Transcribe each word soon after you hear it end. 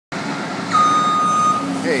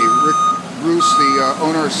Hey, Rick Bruce, the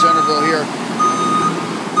owner of Centerville here.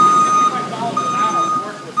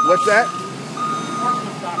 What's that?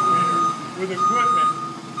 Forklift operator with equipment.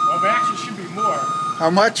 Well, actually should be more. How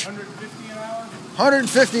much? 150 an hour?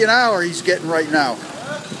 150 an hour he's getting right now.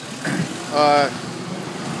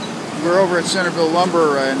 We're over at Centerville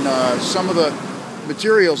Lumber, and some of the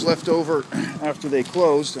materials left over after they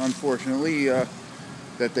closed, unfortunately,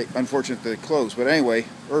 that they closed. But anyway,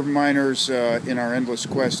 urban miners, in our endless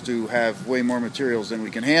quest to have way more materials than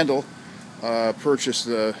we can handle, purchased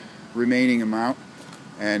the remaining amount,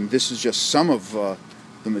 and this is just some of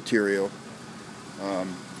the material.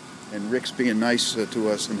 And Rick's being nice to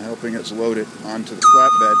us and helping us load it onto the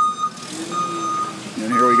flatbed.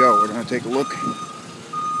 And here we go. We're going to take a look.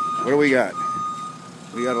 What do we got?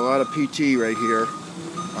 We got a lot of PT right here.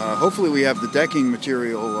 Hopefully we have the decking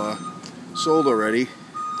material sold already.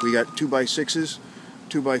 We got 2x6s,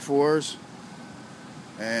 2x4s,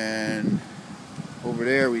 and over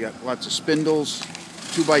there we got lots of spindles,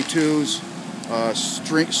 2x2s,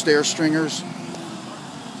 stair stringers,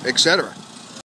 etc.